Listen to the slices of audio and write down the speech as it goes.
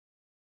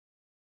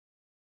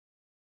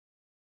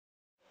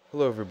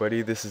Hello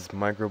everybody, this is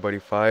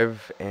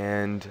MicroBuddy5,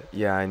 and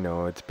yeah, I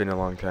know it's been a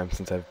long time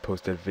since I've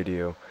posted a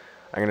video.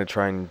 I'm gonna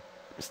try and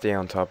stay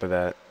on top of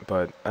that,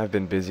 but I've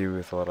been busy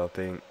with a lot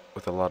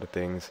of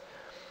things.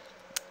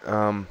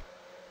 Um,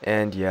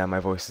 and yeah, my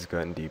voice has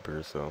gotten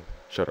deeper, so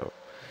shut up.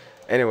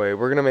 Anyway,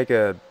 we're gonna make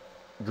a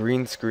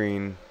green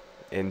screen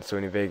in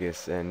Sony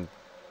Vegas and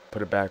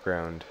put a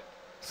background.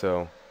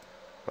 So,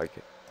 like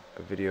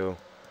a video.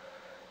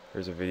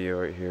 There's a video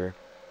right here.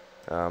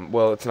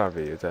 Well, it's not a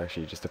video, it's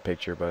actually just a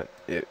picture, but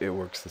it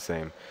works the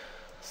same.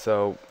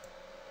 So,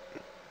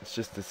 it's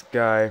just this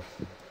guy,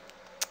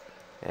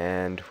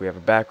 and we have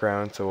a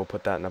background, so we'll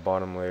put that in the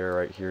bottom layer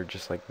right here,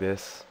 just like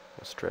this.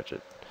 We'll stretch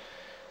it,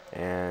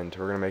 and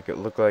we're going to make it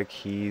look like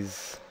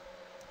he's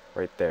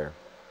right there.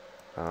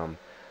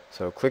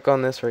 So click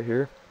on this right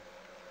here,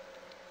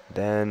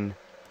 then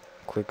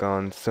click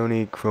on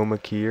Sony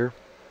Chroma Keyer,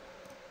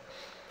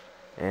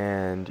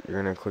 and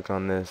you're going to click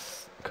on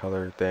this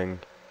color thing,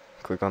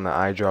 click on the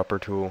eyedropper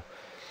tool,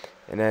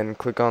 and then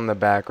click on the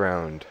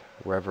background,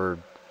 wherever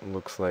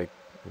looks like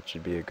it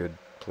should be a good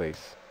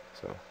place.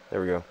 So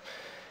there we go.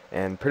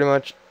 And pretty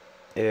much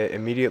it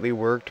immediately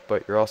worked,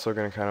 but you're also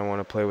going to kind of want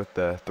to play with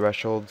the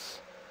thresholds.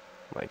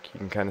 Like you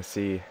can kind of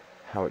see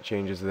how it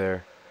changes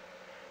there,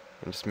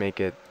 and just make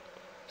it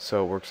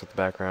so it works with the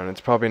background. It's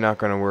probably not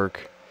going to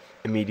work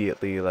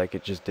immediately like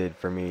it just did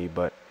for me,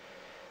 but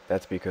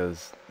that's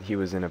because he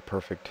was in a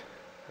perfect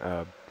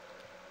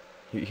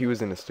he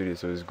was in a studio,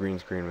 so his green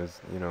screen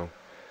was, you know,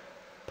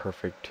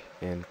 perfect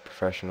and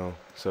professional.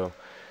 So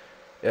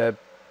yeah,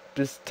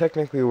 this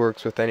technically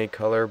works with any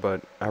color,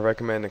 but I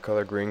recommend the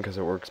color green because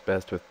it works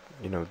best with,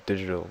 you know,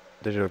 digital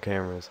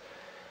cameras.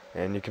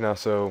 And you can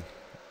also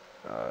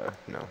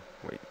no,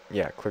 wait,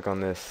 yeah, click on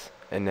this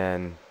and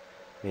then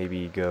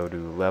maybe go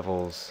to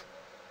levels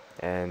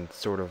and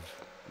sort of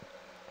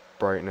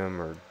brighten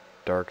them or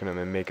darken them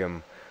and make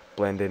them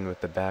blend in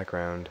with the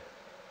background.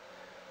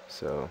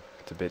 So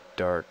it's a bit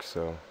dark,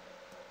 so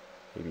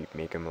maybe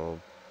make them a little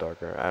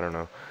darker. I don't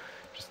know.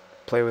 Just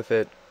play with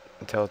it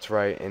until it's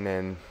right, and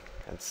then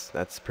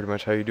that's pretty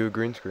much how you do a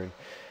green screen.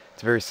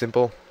 It's very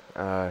simple.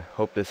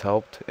 Hope this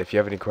helped. If you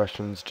have any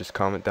questions, just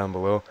comment down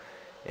below.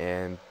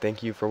 And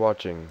thank you for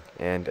watching.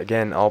 And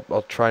again,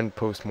 I'll try and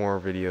post more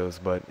videos,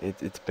 but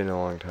it's been a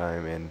long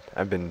time, and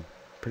I've been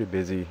pretty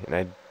busy, and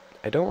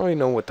I don't really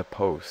know what to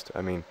post.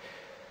 I mean,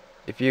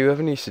 if you have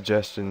any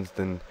suggestions,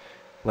 then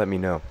let me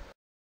know.